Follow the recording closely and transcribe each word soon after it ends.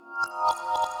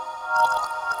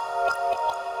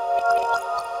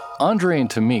Andre and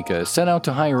Tamika set out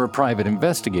to hire a private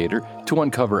investigator to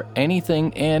uncover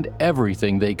anything and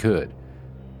everything they could.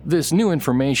 This new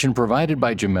information provided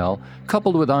by Jamel,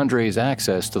 coupled with Andre's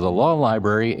access to the law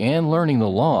library and learning the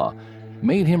law,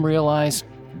 made him realize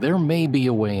there may be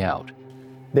a way out.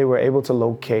 They were able to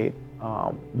locate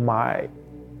my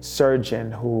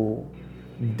surgeon who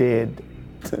did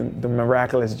the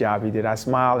miraculous job he did. I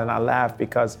smile and I laugh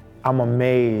because I'm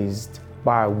amazed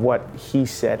by what he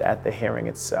said at the hearing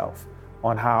itself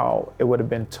on how it would have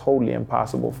been totally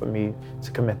impossible for me to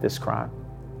commit this crime.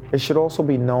 It should also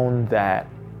be known that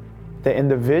the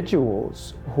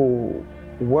individuals who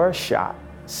were shot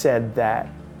said that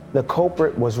the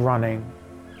culprit was running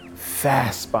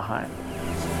fast behind them.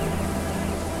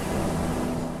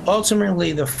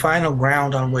 Ultimately, the final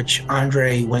ground on which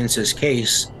Andre wins his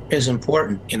case is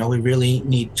important. We really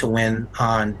need to win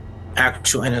on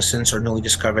actual innocence or newly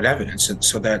discovered evidence, and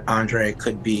so that Andre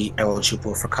could be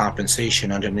eligible for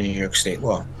compensation under New York state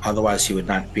law. Otherwise, he would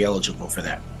not be eligible for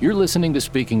that. You're listening to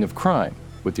Speaking of Crime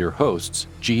with your hosts,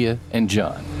 Gia and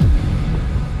John.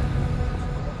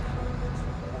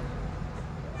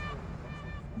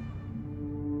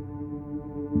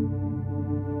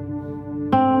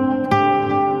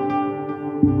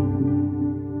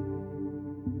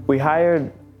 We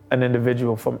hired an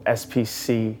individual from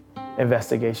SPC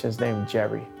Investigations named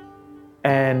Jerry.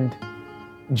 And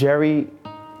Jerry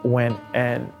went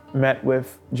and met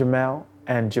with Jamel,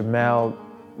 and Jamel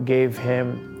gave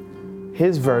him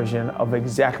his version of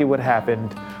exactly what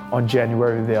happened on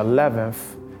January the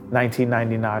 11th,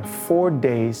 1999, 4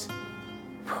 days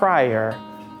prior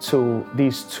to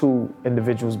these two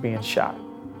individuals being shot.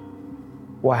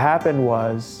 What happened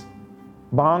was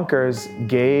Bonkers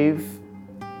gave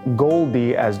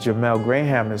Goldie, as Jamel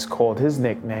Graham is called, his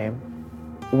nickname,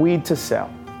 weed to sell.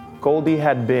 Goldie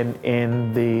had been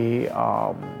in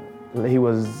he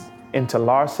was into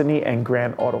larceny and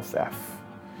grand auto theft.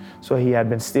 So he had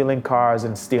been stealing cars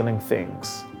and stealing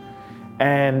things.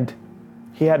 And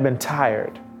he had been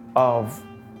tired of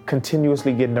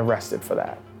continuously getting arrested for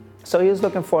that. So he was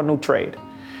looking for a new trade.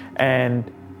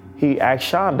 And he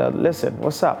asked Shonda, listen,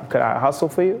 what's up? Could I hustle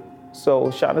for you? So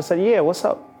Shonda said, yeah, what's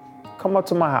up? Come up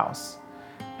to my house.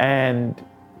 And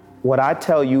what I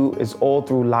tell you is all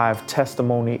through live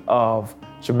testimony of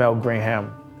Jamel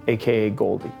Graham, AKA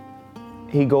Goldie.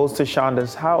 He goes to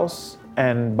Shonda's house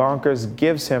and Bonkers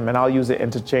gives him, and I'll use it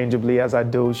interchangeably as I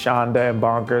do, Shonda and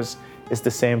Bonkers is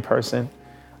the same person.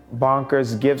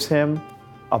 Bonkers gives him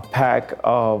a pack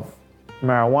of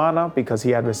marijuana because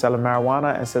he had been selling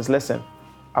marijuana and says, listen,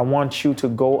 I want you to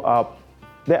go up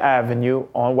the avenue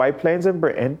on White Plains in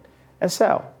Britain and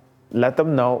sell. Let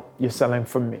them know you're selling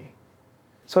from me.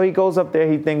 So he goes up there,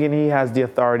 he thinking he has the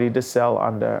authority to sell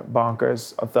under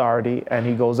Bonkers' authority, and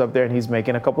he goes up there and he's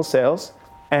making a couple sales,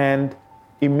 and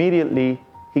immediately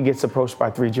he gets approached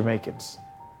by 3 Jamaicans.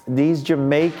 These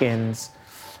Jamaicans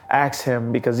ask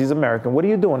him, because he's American, what are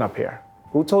you doing up here?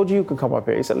 Who told you could come up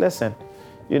here? He said, listen,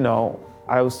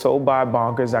 I was told by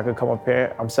Bonkers I could come up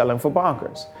here, I'm selling for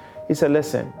Bonkers. He said,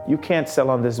 listen, you can't sell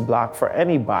on this block for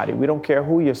anybody. We don't care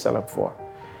who you're selling for.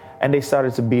 And they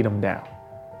started to beat him down.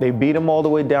 They beat him all the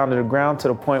way down to the ground to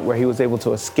the point where he was able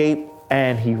to escape,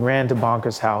 and he ran to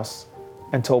Bonkers' house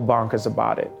and told Bonkers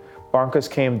about it. Bonkers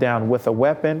came down with a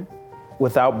weapon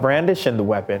without brandishing the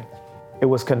weapon. It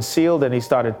was concealed and he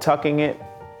started tucking it,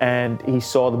 and he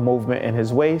saw the movement in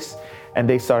his waist, and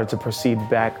they started to proceed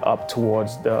back up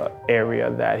towards the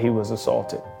area that he was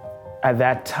assaulted. At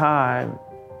that time,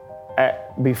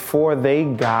 before they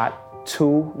got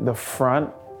to the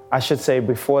front,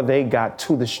 before they got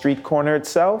to the street corner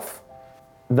itself,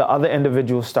 the other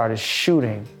individuals started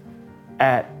shooting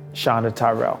at Shonda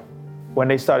Tyrell. When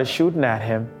they started shooting at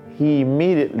him, he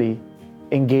immediately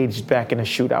engaged back in a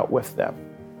shootout with them.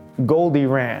 Goldie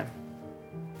ran.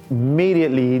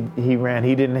 Immediately he ran.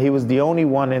 He was the only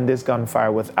one in this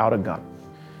gunfire without a gun,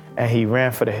 and he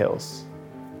ran for the hills.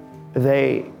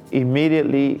 They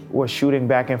immediately were shooting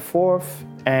back and forth,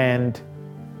 and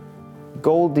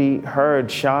Goldie heard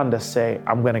Shonda say,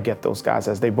 I'm gonna get those guys,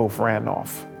 as they both ran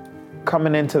off.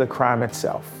 Coming into the crime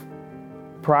itself.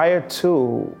 Prior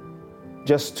to,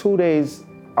 just 2 days,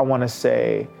 I wanna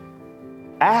say,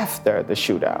 after the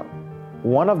shootout,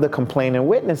 one of the complaining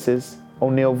witnesses,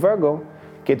 O'Neal Virgo,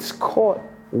 gets caught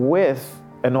with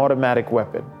an automatic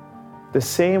weapon. The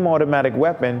same automatic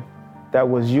weapon that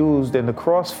was used in the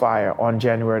crossfire on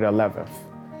January the 11th.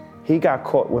 He got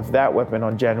caught with that weapon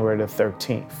on January the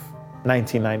 13th.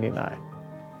 1999.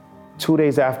 2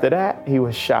 days after that, he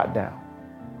was shot down.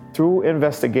 Through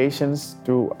investigations,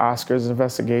 through Oscar's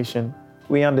investigation,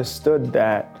 we understood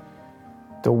that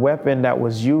The weapon that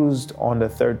was used on the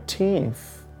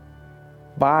 13th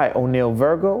by O'Neal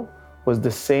Virgo was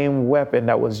the same weapon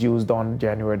that was used on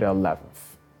January the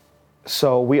 11th.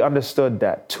 So we understood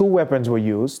that 2 weapons were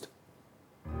used,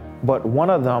 but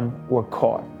one of them were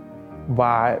caught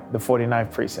by the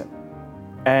 49th precinct.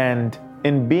 And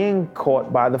in being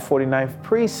caught by the 49th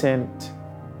precinct,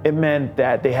 it meant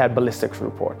that they had ballistics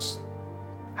reports.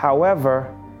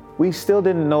 However, we still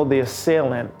didn't know the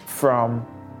assailant from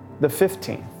the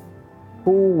 15th.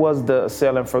 Who was the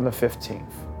assailant from the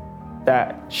 15th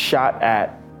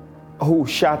who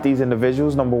shot these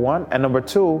individuals, number one? And number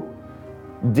two,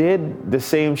 did the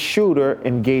same shooter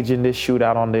engage in this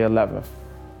shootout on the 11th?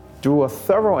 Through a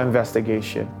thorough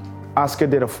investigation, Oscar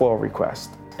did a FOIL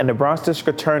request, and the Bronx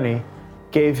District Attorney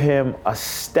gave him a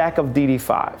stack of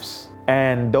DD5s.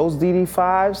 And those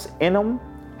DD5s in them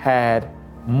had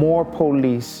more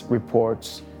police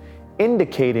reports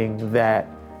indicating that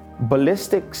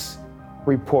ballistics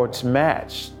reports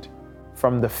matched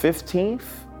from the 15th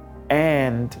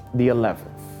and the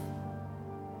 11th.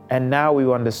 And now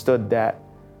we understood that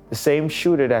the same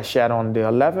shooter that shot on the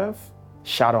 11th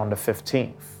shot on the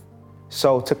 15th.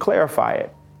 So to clarify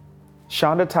it,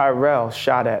 Shonda Tyrell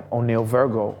shot at O'Neal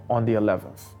Virgo on the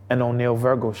 11th, and O'Neal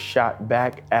Virgo shot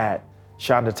back at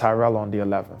Shonda Tyrell on the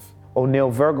 11th. O'Neal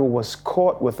Virgo was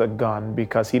caught with a gun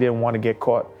because he didn't want to get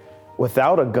caught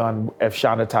without a gun if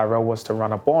Shonda Tyrell was to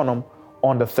run up on him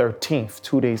on the 13th,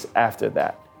 2 days after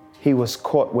that. He was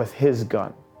caught with his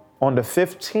gun. On the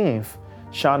 15th,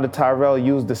 Shonda Tyrell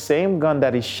used the same gun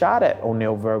that he shot at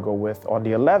O'Neal Virgo with on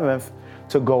the 11th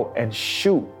to go and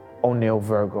shoot O'Neal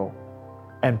Virgo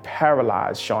and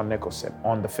paralyze Sean Nicholson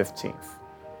on the 15th.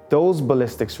 Those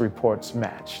ballistics reports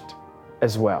matched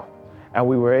as well. And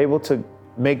we were able to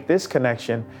make this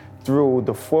connection through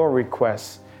the FOIL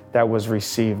request that was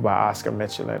received by Oscar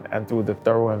Michelin and through the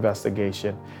thorough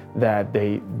investigation that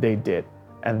they did.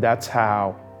 And that's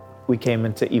how we came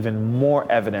into even more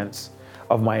evidence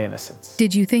of my innocence.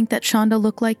 Did you think that Shonda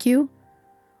looked like you?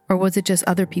 Or was it just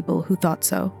other people who thought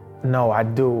so? No, I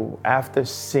do. After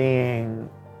seeing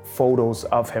photos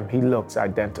of him, he looks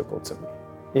identical to me.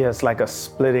 Yeah, it's like a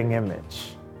splitting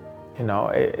image. You know,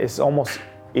 it's almost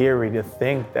eerie to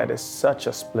think that it's such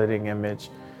a splitting image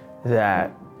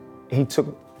that he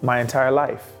took my entire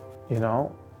life, you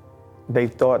know? They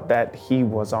thought that he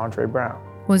was Andre Brown.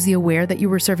 Was he aware that you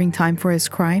were serving time for his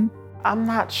crime? I'm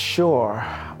not sure.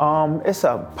 It's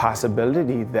a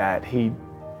possibility that he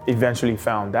eventually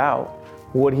found out.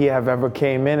 Would he have ever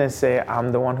came in and say,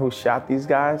 I'm the one who shot these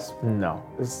guys? No,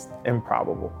 it's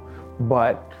improbable.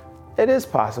 But it is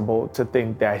possible to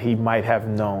think that he might have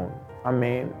known. I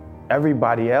mean,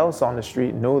 everybody else on the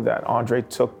street knew that Andre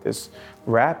took this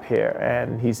rap here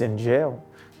and he's in jail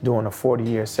doing a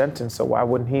 40-year sentence, so why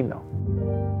wouldn't he know?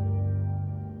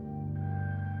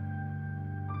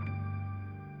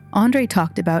 Andre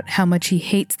talked about how much he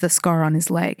hates the scar on his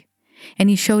leg, and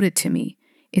he showed it to me.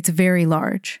 It's very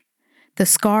large. The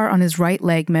scar on his right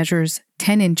leg measures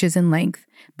 10 inches in length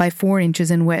by 4 inches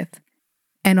in width,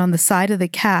 and on the side of the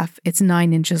calf, it's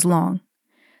 9 inches long.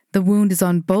 The wound is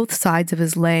on both sides of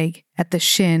his leg, at the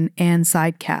shin and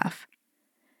side calf.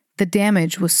 The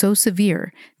damage was so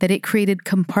severe that it created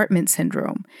compartment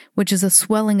syndrome, which is a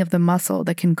swelling of the muscle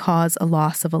that can cause a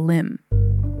loss of a limb.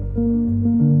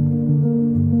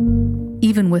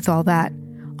 Even with all that,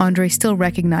 Andre still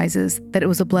recognizes that it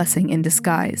was a blessing in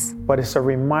disguise. But it's a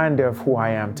reminder of who I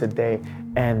am today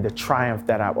and the triumph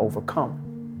that I've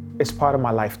overcome. It's part of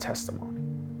my life testimony.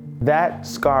 That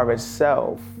scar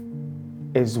itself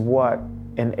is what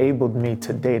enabled me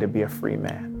today to be a free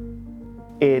man.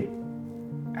 It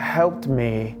helped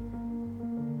me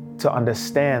to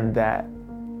understand that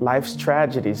life's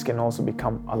tragedies can also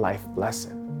become a life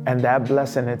blessing. And that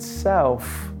blessing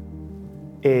itself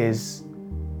is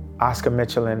Oscar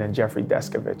Michelin and Jeffrey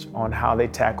Descovich on how they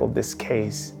tackled this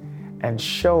case and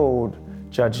showed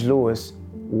Judge Lewis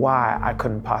why I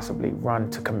couldn't possibly run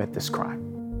to commit this crime.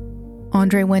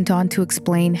 Andre went on to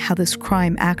explain how this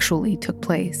crime actually took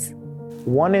place.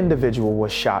 One individual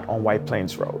was shot on White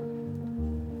Plains Road,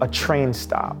 a train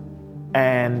stop,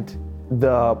 and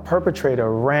the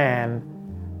perpetrator ran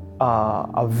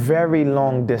a very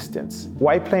long distance.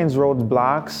 White Plains Road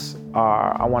blocks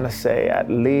are, I want to say, at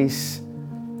least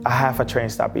a half a train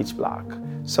stop each block.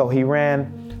 So he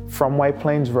ran from White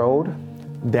Plains Road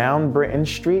down Britton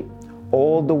Street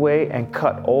all the way and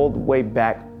cut all the way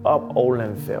back up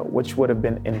Olinville, which would have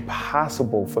been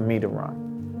impossible for me to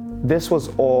run. This was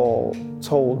all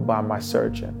told by my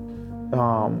surgeon.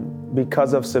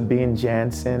 Because of Sabine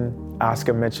Jansen,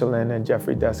 Oscar Michelin, and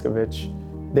Jeffrey Descovich,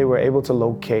 they were able to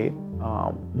locate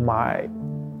my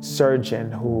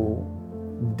surgeon who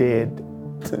did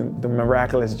the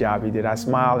miraculous job he did. I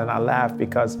smile and I laugh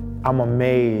because I'm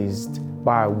amazed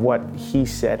by what he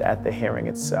said at the hearing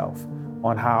itself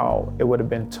on how it would have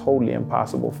been totally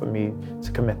impossible for me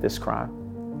to commit this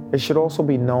crime. It should also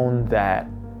be known that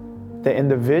the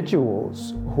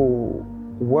individuals who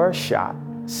were shot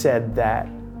said that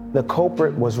the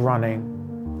culprit was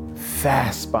running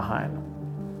fast behind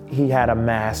them. He had a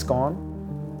mask on.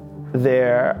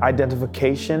 Their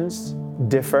identifications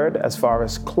differed as far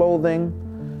as clothing,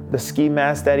 the ski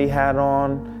mask that he had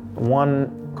on.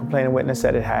 One complaining witness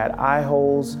said it had eye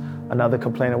holes. Another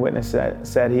complaining witness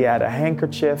said he had a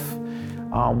handkerchief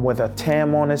with a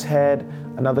tam on his head.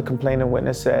 Another complaining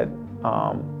witness said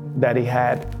that he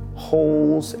had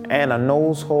holes and a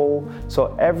nose hole.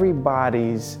 So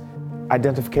everybody's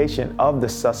identification of the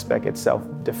suspect itself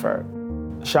differed.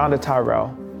 Shonda Tyrell,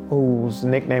 whose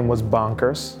nickname was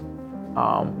Bonkers,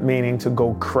 meaning to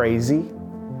go crazy,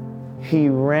 he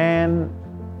ran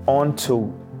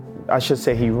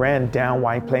down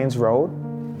White Plains Road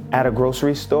at a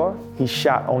grocery store. He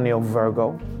shot O'Neal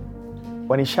Virgo.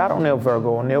 When he shot O'Neal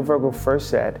Virgo first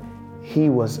said he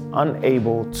was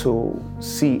unable to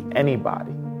see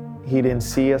anybody. He didn't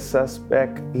see a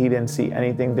suspect, he didn't see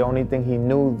anything. The only thing he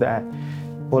knew that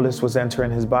bullets was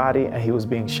entering his body and he was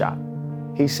being shot.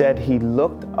 He said he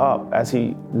looked up as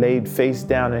he laid face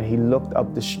down and he looked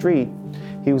up the street.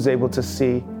 He was able to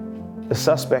see the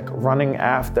suspect running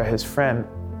after his friend,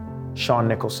 Sean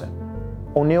Nicholson.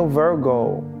 O'Neal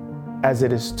Virgo, as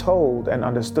it is told and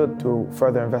understood through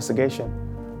further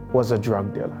investigation, was a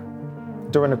drug dealer.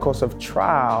 During the course of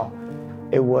trial,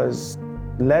 it was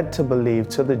led to believe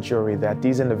to the jury that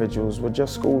these individuals were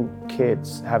just school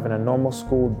kids having a normal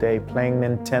school day, playing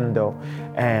Nintendo,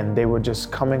 and they were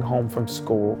just coming home from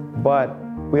school. But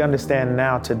we understand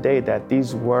now today that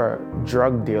these were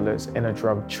drug dealers in a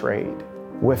drug trade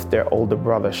with their older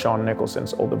brother, Sean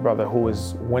Nicholson's older brother, who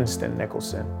is Winston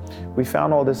Nicholson. We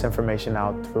found all this information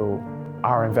out through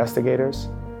our investigators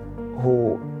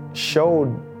who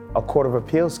showed a Court of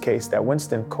Appeals case that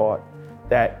Winston caught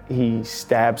that he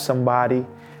stabbed somebody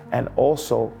and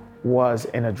also was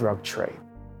in a drug trade.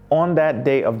 On that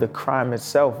day of the crime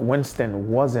itself, Winston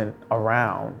wasn't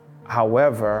around.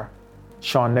 However,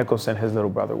 Sean Nicholson, his little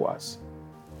brother, was.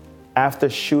 After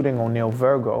shooting O'Neal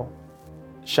Virgo,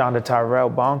 Shonda Tyrell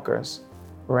Bonkers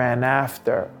ran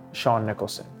after Sean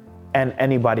Nicholson and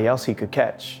anybody else he could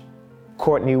catch.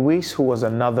 Courtney Weiss, who was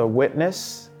another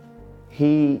witness,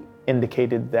 he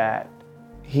indicated that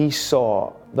he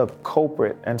saw the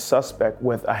culprit and suspect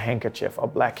with a handkerchief, a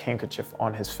black handkerchief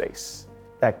on his face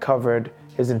that covered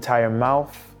his entire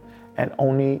mouth and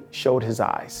only showed his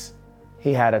eyes.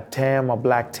 He had a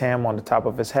black tam on the top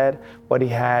of his head, but he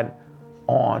had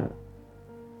on,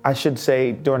 I should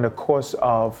say, during the course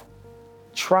of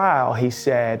trial, he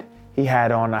said he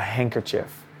had on a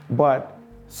handkerchief. But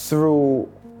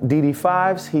through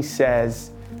DD5s, he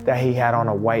says that he had on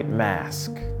a white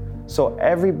mask. So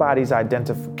everybody's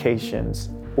identifications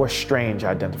were strange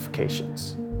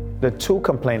identifications. The two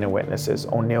complaining witnesses,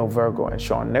 O'Neal Virgo and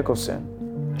Sean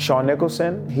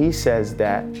Nicholson, he says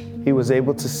that he was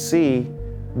able to see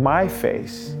my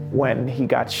face when he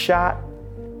got shot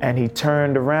and he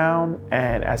turned around,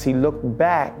 and as he looked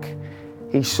back,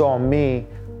 he saw me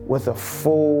with a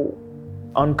full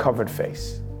uncovered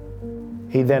face.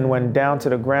 He then went down to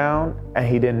the ground and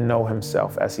he didn't know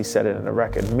himself, as he said it in the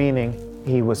record, meaning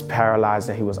he was paralyzed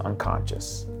and he was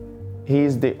unconscious.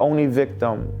 He's the only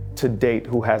victim to date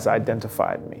who has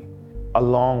identified me,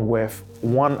 along with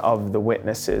one of the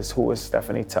witnesses, who is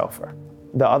Stephanie Telfer.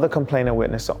 The other complaining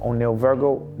witness, O'Neal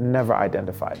Virgo, never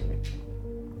identified me.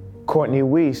 Courtney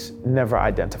Weiss never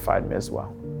identified me as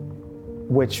well,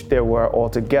 which there were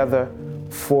altogether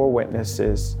 4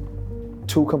 witnesses,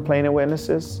 2 complaining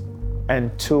witnesses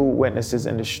and 2 witnesses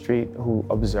in the street who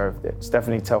observed it,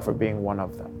 Stephanie Telfer being one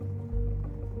of them.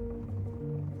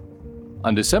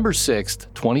 On December 6,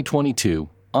 2022,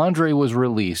 Andre was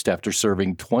released after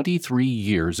serving 23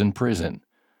 years in prison.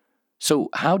 So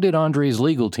how did Andre's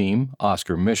legal team,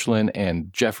 Oscar Michelin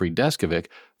and Jeffrey Deskovic,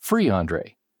 free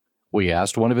Andre? We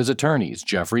asked one of his attorneys,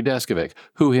 Jeffrey Deskovic,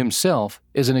 who himself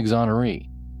is an exoneree.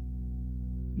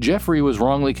 Jeffrey was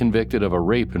wrongly convicted of a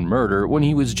rape and murder when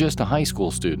he was just a high school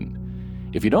student.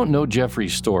 If you don't know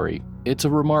Jeffrey's story, it's a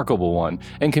remarkable one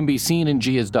and can be seen in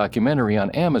Gia's documentary on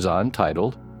Amazon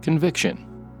titled Conviction.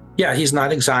 Yeah, he's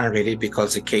not exonerated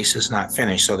because the case is not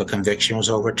finished. So the conviction was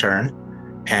overturned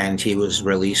and he was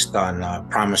released on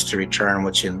promise to return,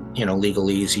 which in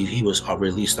legalese, he was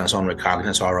released on his own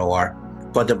recognizance, ROR.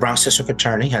 But the Bronx District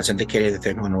Attorney has indicated that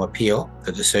they're going to appeal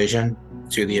the decision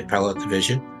to the appellate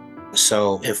division.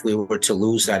 So if we were to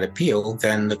lose that appeal,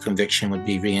 then the conviction would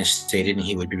be reinstated and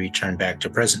he would be returned back to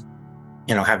prison.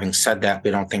 Having said that,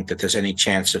 we don't think that there's any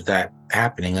chance of that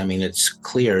happening. I mean, it's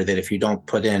clear that if you don't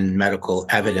put in medical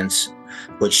evidence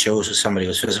which shows that somebody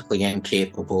was physically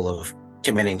incapable of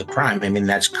committing the crime, I mean,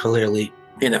 that's clearly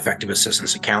ineffective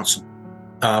assistance of counsel.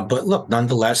 But look,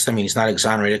 nonetheless, I mean, he's not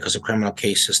exonerated because the criminal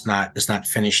case is not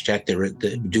finished yet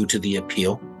due to the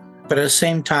appeal. But at the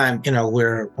same time,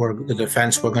 we're the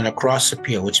defense, we're going to cross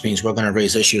appeal, which means we're going to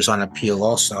raise issues on appeal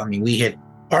also. I mean, we had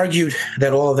argued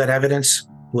that all of that evidence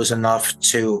was enough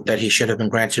that he should have been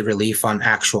granted relief on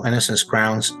actual innocence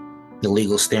grounds. The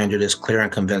legal standard is clear and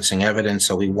convincing evidence,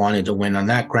 so we wanted to win on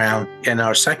that ground. And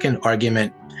our second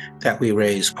argument that we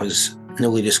raised was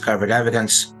newly discovered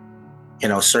evidence.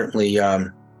 Certainly,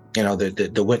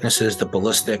 the witnesses, the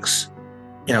ballistics.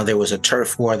 There was a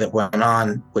turf war that went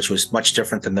on, which was much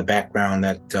different than the background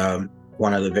that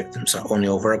one of the victims,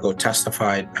 O'Neill Virgo,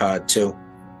 testified to.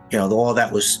 All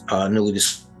that was newly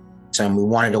discovered, and we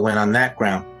wanted to win on that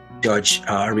ground. Judge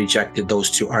rejected those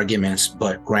two arguments,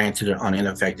 but granted it on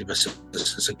ineffective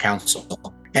assistance of counsel.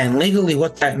 And legally,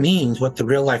 what that means, what the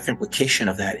real life implication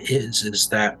of that is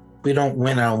that we don't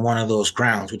win on one of those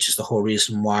grounds, which is the whole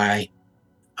reason why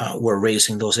we're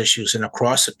raising those issues in a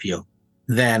cross appeal.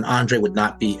 Then Andre would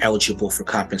not be eligible for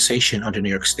compensation under New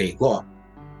York state law,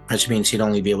 which means he'd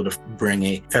only be able to bring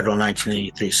a federal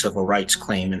 1983 civil rights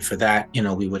claim. And for that,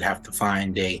 we would have to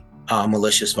find a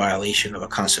malicious violation of a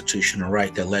constitutional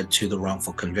right that led to the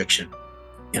wrongful conviction.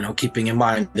 Keeping in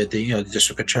mind that the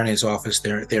district attorney's office,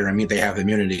 they have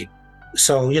immunity.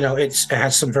 So, it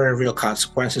has some very real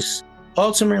consequences.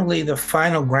 Ultimately, the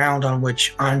final ground on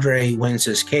which Andre wins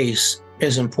his case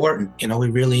is important. We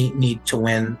really need to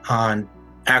win on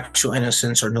actual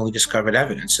innocence or newly discovered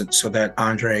evidence, and so that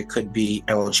Andre could be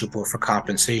eligible for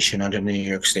compensation under New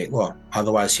York state law.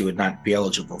 Otherwise, he would not be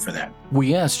eligible for that.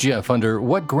 We asked Jeff, under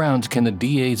what grounds can the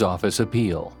DA's office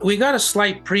appeal? We got a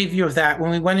slight preview of that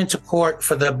when we went into court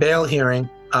for the bail hearing,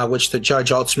 which the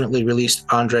judge ultimately released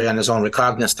Andre on his own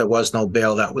recognizance. There was no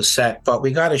bail that was set, but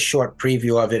we got a short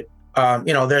preview of it.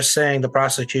 They're saying, the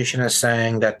prosecution is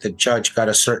saying that the judge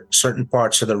got certain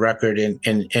parts of the record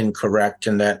incorrect,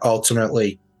 and that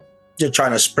ultimately they're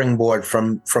trying to springboard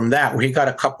from that, where he got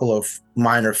a couple of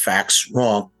minor facts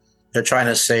wrong. They're trying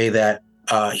to say that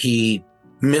he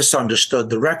misunderstood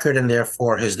the record and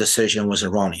therefore his decision was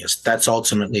erroneous. That's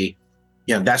ultimately,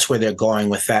 that's where they're going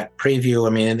with that preview. I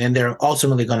mean, and they're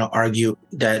ultimately going to argue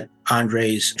that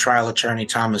Andre's trial attorney,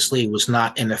 Thomas Lee, was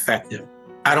not ineffective.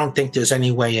 I don't think there's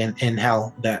any way in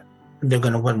hell that they're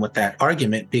going to win with that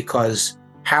argument, because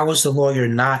how is the lawyer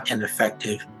not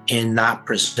ineffective in not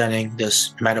presenting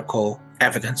this medical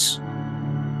evidence?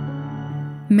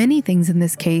 Many things in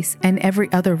this case, and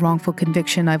every other wrongful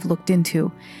conviction I've looked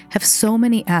into, have so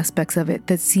many aspects of it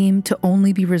that seem to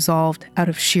only be resolved out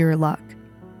of sheer luck.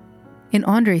 In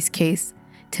Andre's case,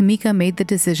 Tamika made the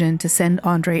decision to send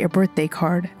Andre a birthday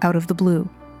card out of the blue.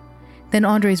 Then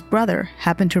Andre's brother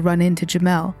happened to run into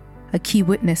Jamel, a key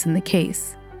witness in the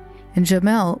case, and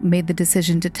Jamel made the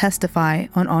decision to testify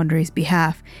on Andre's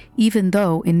behalf, even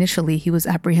though initially he was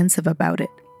apprehensive about it.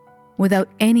 Without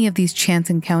any of these chance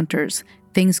encounters,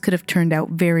 things could have turned out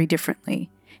very differently,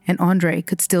 and Andre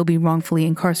could still be wrongfully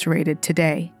incarcerated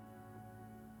today.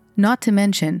 Not to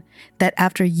mention that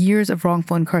after years of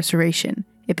wrongful incarceration,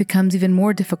 it becomes even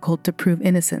more difficult to prove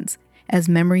innocence as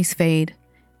memories fade,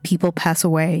 people pass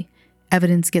away,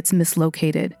 evidence gets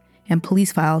mislocated, and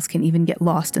police files can even get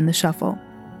lost in the shuffle.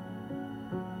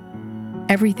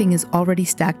 Everything is already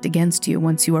stacked against you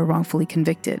once you are wrongfully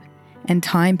convicted, and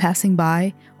time passing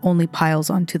by only piles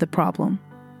onto the problem.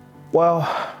 Well,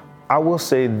 I will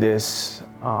say this.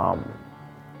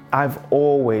 I've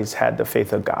always had the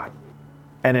faith of God.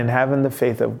 And in having the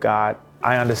faith of God,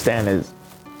 I understand is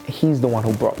He's the one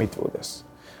who brought me through this.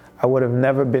 I would have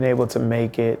never been able to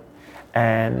make it,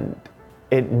 and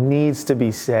it needs to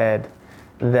be said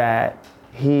that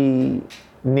He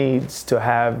needs to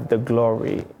have the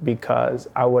glory, because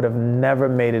I would have never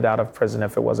made it out of prison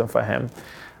if it wasn't for Him.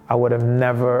 I would have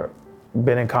never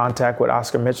been in contact with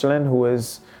Oscar Michelin, who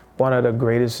is one of the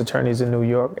greatest attorneys in New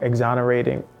York,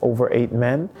 exonerating over 8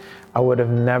 men. I would have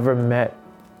never met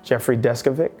Jeffrey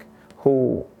Deskovic,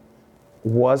 who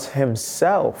was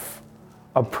himself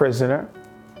a prisoner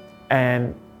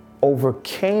and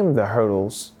overcame the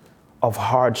hurdles of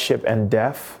hardship and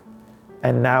death,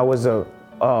 and now is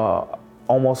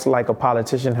almost like a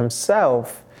politician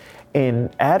himself in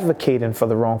advocating for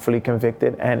the wrongfully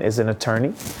convicted and is an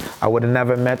attorney. I would have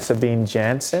never met Sabine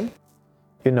Jansen,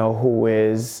 who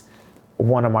is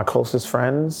one of my closest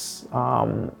friends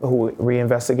who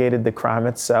reinvestigated the crime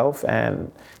itself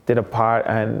and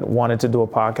wanted to do a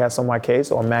podcast on my case,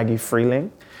 or Maggie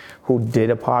Freeling, who did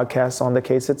a podcast on the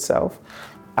case itself.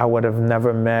 I would have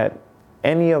never met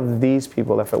any of these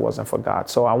people if it wasn't for God.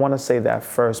 So I want to say that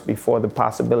first, before the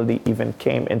possibility even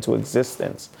came into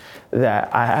existence,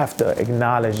 that I have to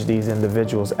acknowledge these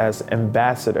individuals as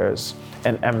ambassadors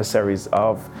and emissaries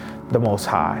of the Most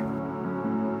High.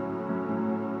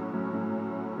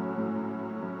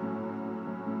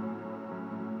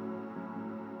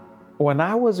 When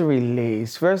I was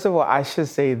released, first of all, I should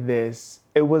say this,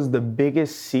 it was the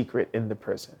biggest secret in the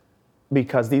prison,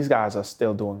 because these guys are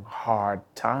still doing hard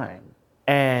time.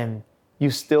 And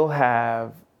you still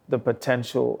have the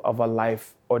potential of a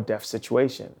life or death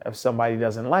situation. If somebody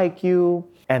doesn't like you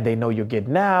and they know you're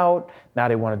getting out, now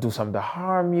they want to do something to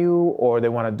harm you, or they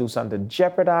want to do something to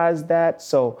jeopardize that.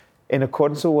 So in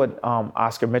accordance with what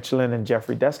Oscar Michelin and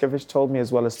Jeffrey Descovich told me,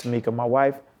 as well as Tamika, my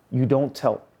wife, you don't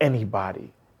tell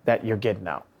anybody that you're getting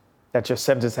out, that your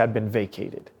sentence had been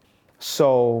vacated.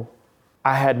 So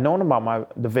I had known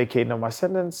about the vacating of my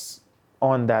sentence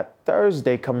on that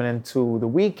Thursday coming into the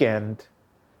weekend,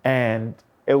 and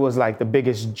it was like the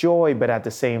biggest joy, but at the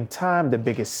same time, the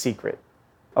biggest secret.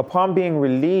 Upon being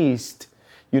released,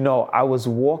 I was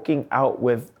walking out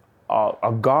with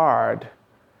a guard,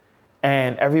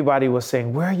 and everybody was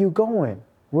saying, "Where are you going?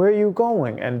 Where are you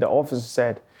going?" And the officer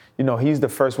said, he's the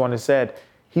first one that said,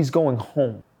 "He's going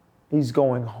home. He's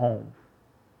going home."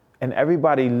 And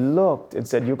everybody looked and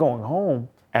said, "You're going home?"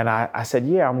 And I said,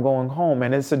 "Yeah, I'm going home."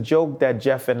 And it's a joke that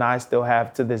Jeff and I still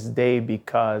have to this day,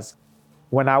 because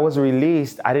when I was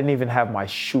released, I didn't even have my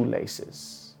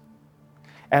shoelaces.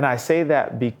 And I say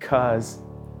that because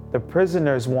the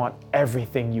prisoners want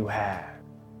everything you have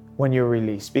when you're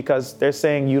released, because they're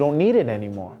saying you don't need it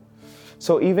anymore.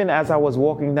 So even as I was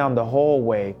walking down the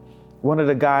hallway, one of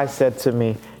the guys said to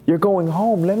me, "You're going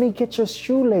home. Let me get your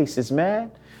shoelaces,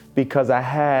 man." Because I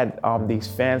had these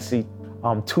fancy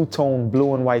two-tone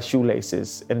blue and white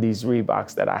shoelaces in these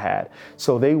Reeboks that I had.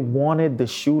 So they wanted the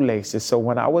shoelaces. So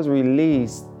when I was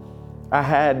released, I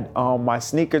had my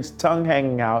sneakers tongue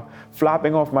hanging out,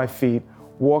 flopping off my feet,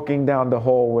 walking down the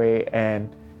hallway, and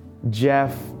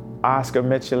Jeff, Oscar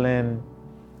Michelin,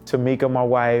 Tamika, my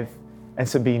wife, and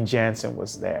Sabine Jansen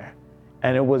was there.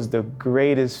 And it was the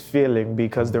greatest feeling,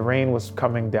 because the rain was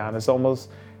coming down. It's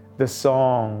almost the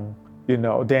song,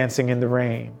 Dancing in the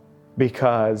Rain,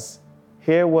 because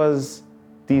here was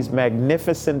these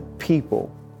magnificent people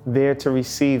there to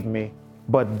receive me,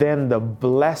 but then the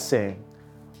blessing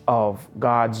of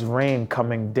God's rain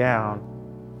coming down,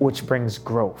 which brings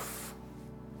growth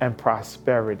and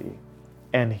prosperity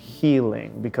and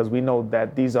healing, because we know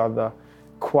that these are the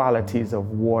qualities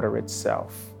of water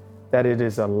itself, that it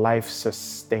is a life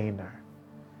sustainer.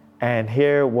 And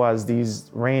here was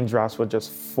these raindrops were just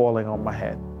falling on my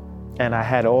head. And I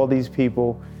had all these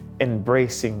people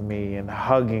embracing me and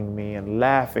hugging me and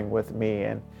laughing with me,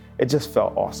 and it just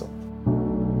felt awesome.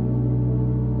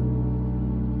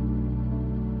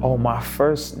 Oh, my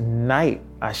first night,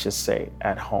 I should say,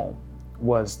 at home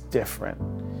was different,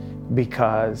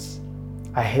 because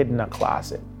I hid in a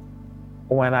closet.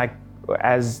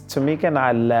 As Tamika and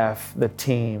I left the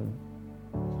team,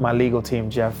 my legal team,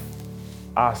 Jeff,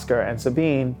 Oscar, and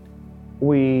Sabine,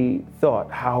 we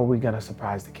thought, how are we gonna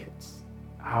surprise the kids?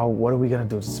 What are we gonna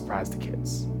do to surprise the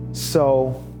kids?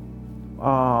 So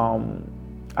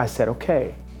I said,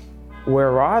 okay,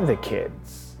 where are the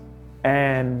kids?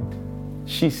 And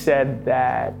she said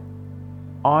that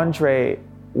Andre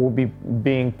will be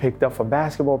being picked up for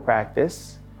basketball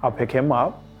practice. I'll pick him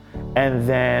up. And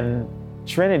then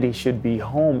Trinity should be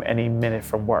home any minute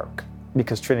from work,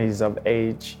 because Trinity's of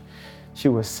age. She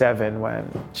was 7 when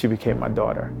she became my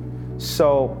daughter.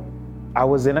 So I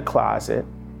was in a closet,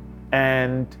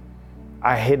 and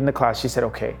I hid in the closet. She said,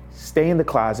 okay, stay in the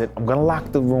closet. I'm gonna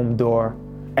lock the room door,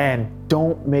 and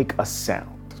don't make a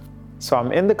sound. So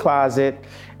I'm in the closet,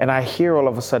 and I hear all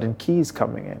of a sudden keys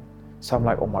coming in. So I'm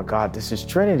like, oh my God, this is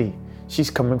Trinity. She's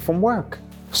coming from work.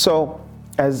 So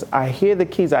as I hear the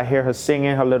keys, I hear her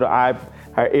singing her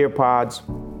earpods.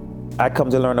 I come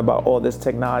to learn about all this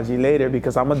technology later,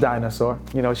 because I'm a dinosaur.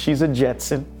 She's a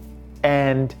Jetson,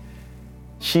 and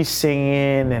she's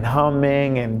singing and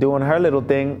humming and doing her little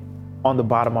thing on the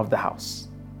bottom of the house.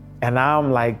 And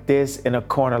I'm like this in a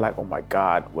corner, like, oh my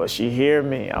God, will she hear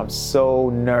me? I'm so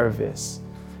nervous.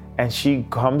 And she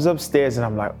comes upstairs, and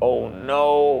I'm like, oh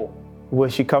no. Will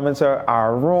she come into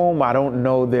our room? I don't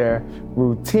know their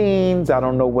routines. I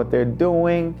don't know what they're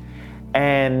doing.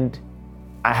 And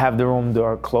I have the room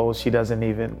door closed. She doesn't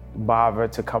even bother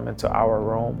to come into our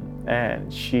room,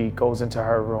 and she goes into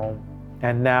her room.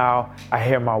 And now I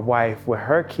hear my wife with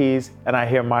her keys, and I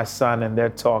hear my son, and they're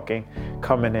talking,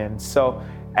 coming in. So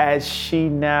as she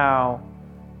now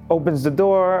opens the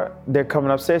door, they're coming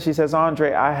upstairs. She says,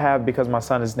 Andre, because my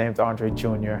son is named Andre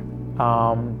Jr.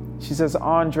 She says,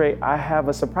 Andre, I have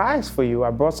a surprise for you.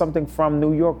 I brought something from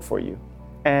New York for you.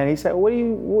 And he said, what do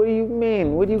you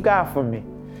mean? What do you got for me?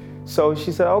 So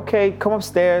she said, okay, come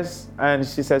upstairs. And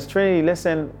she says, Trinity,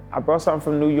 listen, I brought something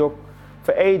from New York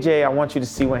for AJ. I want you to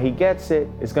see when he gets it.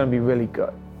 It's gonna be really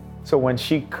good. So when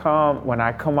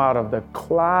I come out of the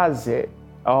closet,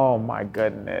 oh my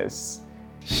goodness.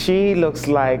 She looks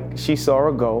like she saw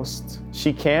a ghost.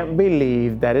 She can't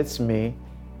believe that it's me.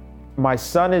 My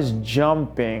son is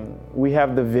jumping. We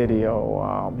have the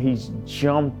video. He's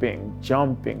jumping.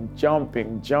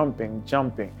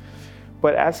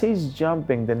 But as he's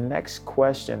jumping, the next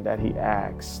question that he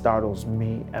asks startles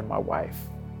me and my wife.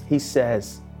 He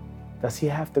says, does he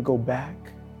have to go back?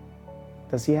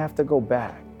 Does he have to go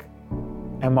back?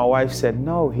 And my wife said,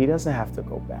 no, he doesn't have to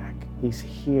go back. He's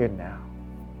here now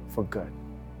for good.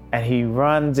 And he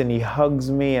runs and he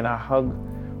hugs me, and I hug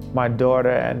my daughter,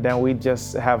 and then we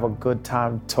just have a good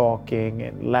time talking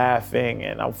and laughing.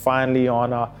 And I'm finally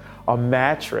on a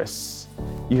mattress,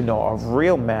 a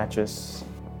real mattress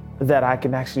that I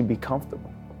can actually be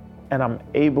comfortable. And I'm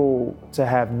able to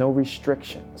have no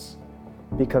restrictions,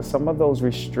 because some of those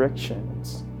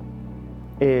restrictions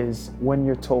is when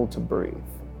you're told to breathe,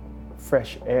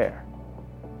 fresh air.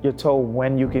 You're told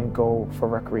when you can go for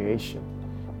recreation,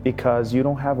 because you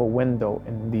don't have a window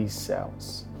in these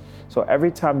cells. So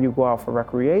every time you go out for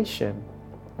recreation,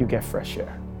 you get fresh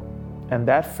air. And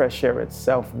that fresh air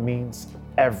itself means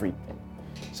everything.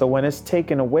 So when it's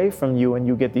taken away from you and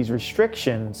you get these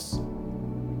restrictions,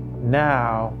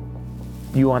 now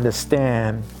you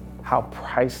understand how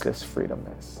priceless freedom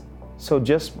is. So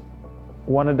just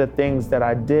one of the things that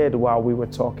I did while we were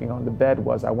talking on the bed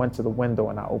was I went to the window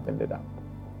and I opened it up,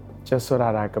 just so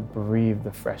that I could breathe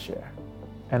the fresh air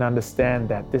and understand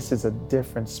that this is a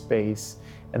different space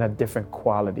and a different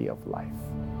quality of life.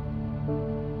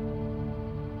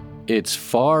 It's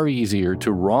far easier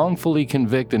to wrongfully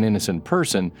convict an innocent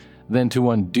person than to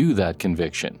undo that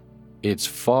conviction. It's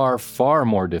far, far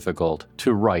more difficult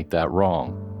to right that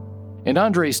wrong. And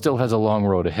Andre still has a long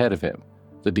road ahead of him.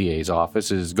 The DA's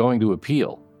office is going to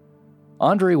appeal.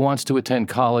 Andre wants to attend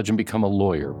college and become a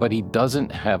lawyer, but he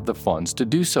doesn't have the funds to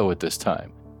do so at this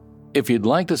time. If you'd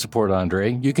like to support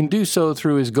Andre, you can do so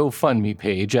through his GoFundMe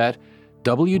page at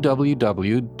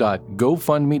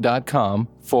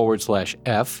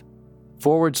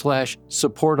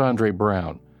www.gofundme.com/F/support Andre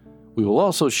Brown. We will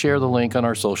also share the link on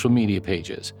our social media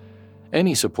pages.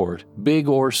 Any support, big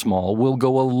or small, will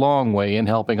go a long way in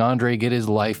helping Andre get his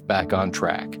life back on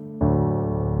track.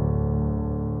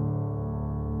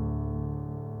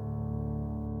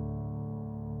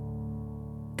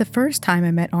 The first time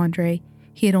I met Andre,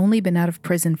 he had only been out of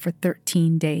prison for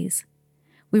 13 days.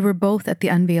 We were both at the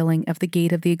unveiling of the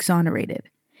Gate of the Exonerated,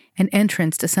 an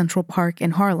entrance to Central Park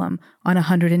in Harlem on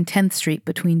 110th Street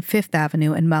between 5th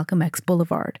Avenue and Malcolm X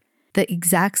Boulevard, the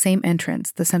exact same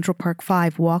entrance the Central Park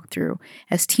Five walked through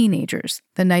as teenagers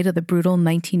the night of the brutal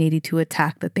 1982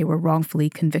 attack that they were wrongfully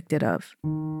convicted of.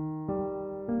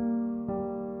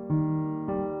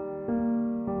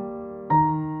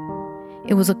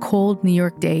 It was a cold New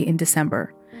York day in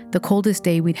December, the coldest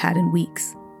day we'd had in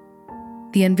weeks.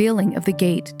 The unveiling of the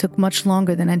gate took much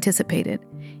longer than anticipated.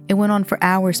 It went on for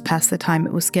hours past the time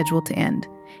it was scheduled to end,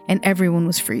 and everyone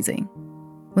was freezing.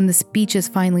 When the speeches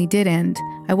finally did end,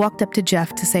 I walked up to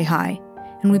Jeff to say hi,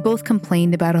 and we both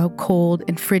complained about how cold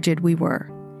and frigid we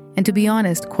were, and to be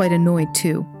honest, quite annoyed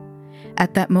too.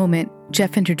 At that moment,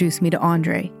 Jeff introduced me to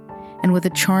Andre, and with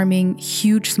a charming,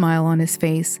 huge smile on his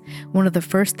face, one of the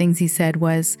first things he said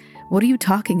was, "What are you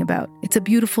talking about? It's a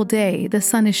beautiful day. The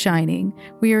sun is shining.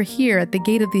 We are here at the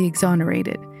Gate of the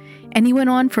Exonerated." And he went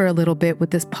on for a little bit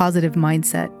with this positive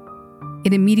mindset.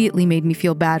 It immediately made me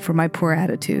feel bad for my poor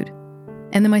attitude.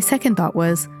 And then my second thought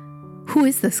was, who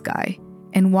is this guy?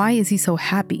 And why is he so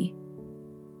happy?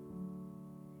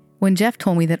 When Jeff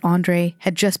told me that Andre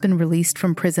had just been released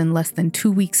from prison less than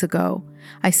 2 weeks ago,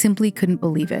 I simply couldn't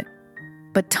believe it.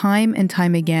 But time and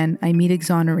time again, I meet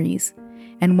exonerees,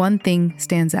 and one thing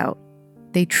stands out.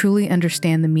 They truly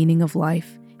understand the meaning of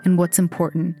life and what's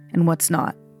important and what's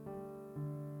not.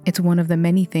 It's one of the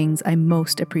many things I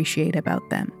most appreciate about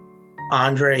them.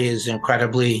 Andre is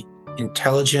incredibly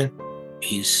intelligent.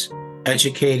 He's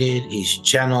educated. He's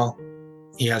gentle.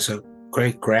 He has a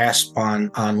great grasp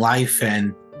on life,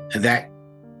 and that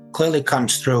clearly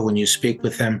comes through when you speak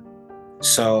with him.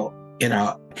 So,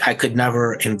 I could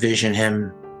never envision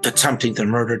him attempting to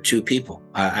murder two people.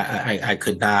 I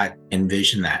could not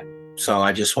envision that. So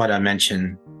I just want to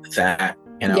mention that,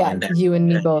 you and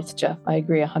me both, Jeff. I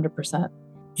agree 100%.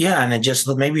 Yeah, and then just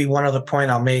maybe one other point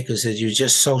I'll make is that you're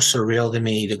just so surreal to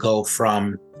me to go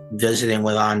from visiting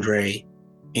with Andre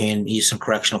in Eastern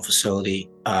Correctional Facility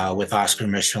with Oscar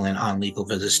Michelin on legal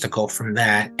visits, to go from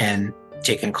that and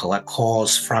taking collect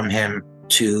calls from him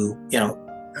to,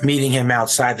 meeting him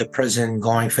outside the prison,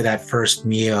 going for that first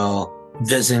meal,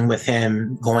 visiting with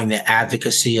him, going to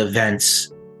advocacy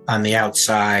events on the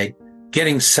outside,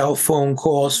 getting cell phone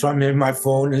calls from him. My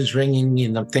phone is ringing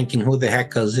and I'm thinking, who the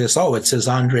heck is this? Oh, it says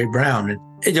Andre Brown.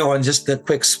 And just the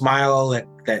quick smile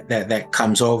that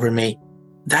comes over me.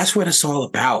 That's what it's all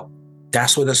about.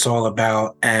 That's what it's all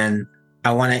about. And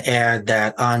I want to add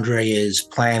that Andre is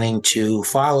planning to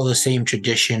follow the same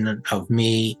tradition of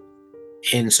me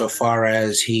insofar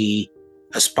as he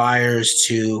aspires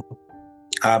to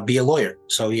be a lawyer.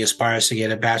 So he aspires to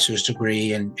get a bachelor's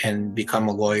degree and become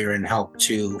a lawyer and help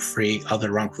to free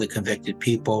other wrongfully convicted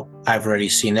people. I've already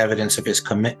seen evidence of his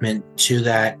commitment to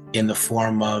that in the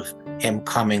form of him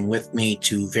coming with me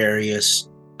to various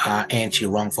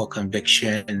anti-wrongful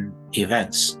conviction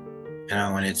events.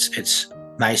 And it's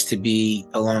nice to be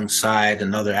alongside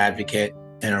another advocate,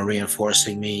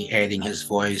 reinforcing me, adding his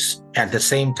voice. At the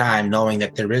same time, knowing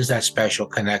that there is that special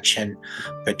connection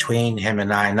between him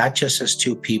and I, not just as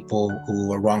two people who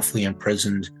were wrongfully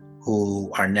imprisoned,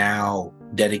 who are now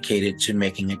dedicated to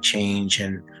making a change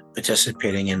and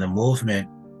participating in the movement,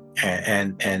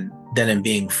 and then in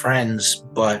being friends,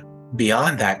 but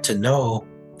beyond that, to know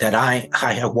that I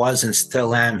was and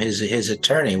still am his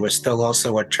attorney. We're still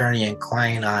also attorney and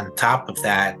client on top of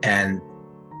that. And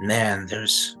man,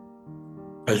 there's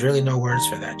really no words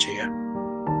for that, Gia.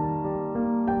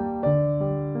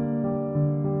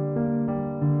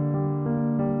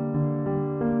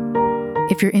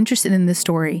 If you're interested in this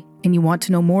story and you want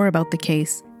to know more about the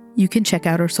case, you can check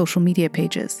out our social media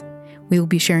pages. We will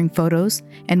be sharing photos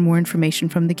and more information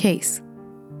from the case.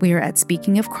 We are at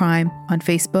Speaking of Crime on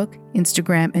Facebook,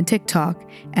 Instagram, and TikTok,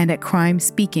 and at Crime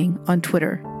Speaking on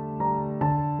Twitter.